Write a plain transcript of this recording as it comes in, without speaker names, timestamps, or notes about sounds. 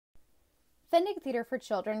Fendig Theatre for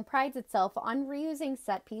Children prides itself on reusing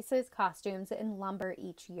set pieces, costumes, and lumber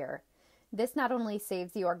each year. This not only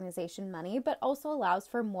saves the organization money, but also allows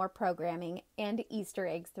for more programming and Easter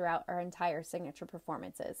eggs throughout our entire signature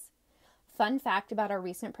performances. Fun fact about our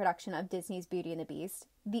recent production of Disney's Beauty and the Beast,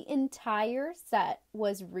 the entire set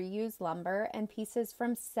was reused lumber and pieces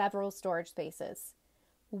from several storage spaces.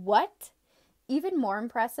 What? Even more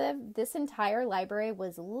impressive, this entire library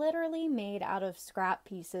was literally made out of scrap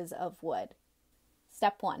pieces of wood.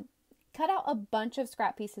 Step 1. Cut out a bunch of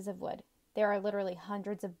scrap pieces of wood. There are literally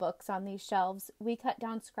hundreds of books on these shelves. We cut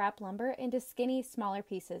down scrap lumber into skinny, smaller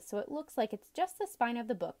pieces so it looks like it's just the spine of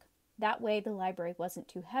the book. That way the library wasn't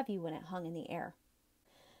too heavy when it hung in the air.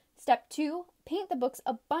 Step 2. Paint the books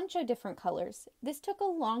a bunch of different colors. This took a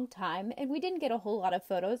long time and we didn't get a whole lot of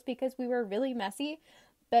photos because we were really messy,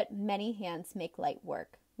 but many hands make light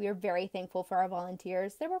work. We are very thankful for our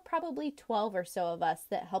volunteers. There were probably 12 or so of us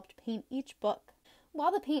that helped paint each book.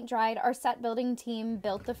 While the paint dried, our set building team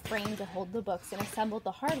built the frame to hold the books and assembled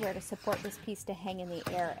the hardware to support this piece to hang in the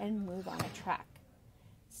air and move on a track.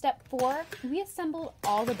 Step 4, we assembled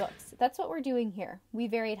all the books. That's what we're doing here. We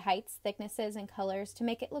varied heights, thicknesses, and colors to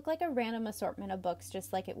make it look like a random assortment of books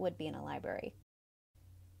just like it would be in a library.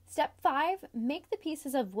 Step 5, make the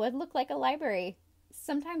pieces of wood look like a library.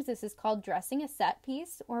 Sometimes this is called dressing a set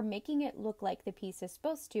piece or making it look like the piece is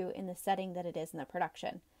supposed to in the setting that it is in the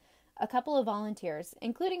production. A couple of volunteers,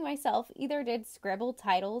 including myself, either did scribbled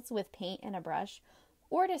titles with paint and a brush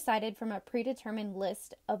or decided from a predetermined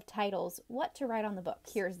list of titles what to write on the book.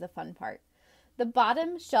 Here's the fun part. The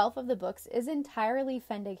bottom shelf of the books is entirely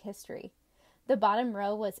Fendig history. The bottom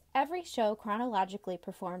row was every show chronologically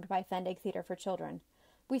performed by Fendig Theatre for Children.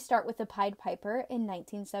 We start with the Pied Piper in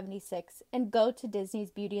 1976 and go to Disney's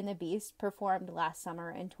Beauty and the Beast performed last summer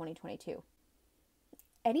in 2022.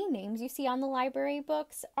 Any names you see on the library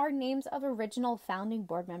books are names of original founding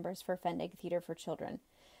board members for Fendig Theatre for Children.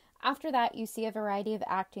 After that, you see a variety of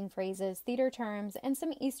acting phrases, theater terms, and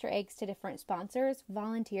some Easter eggs to different sponsors,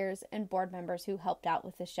 volunteers, and board members who helped out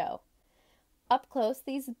with the show. Up close,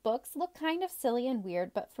 these books look kind of silly and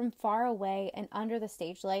weird, but from far away and under the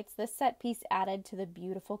stage lights, this set piece added to the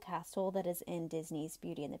beautiful castle that is in Disney's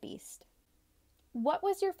Beauty and the Beast. What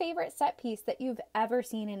was your favorite set piece that you've ever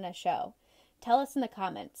seen in a show? Tell us in the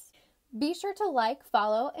comments. Be sure to like,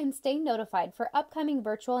 follow, and stay notified for upcoming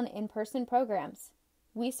virtual and in-person programs.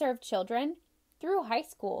 We serve children through high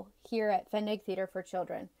school here at Fendig Theatre for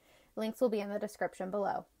Children. Links will be in the description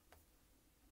below.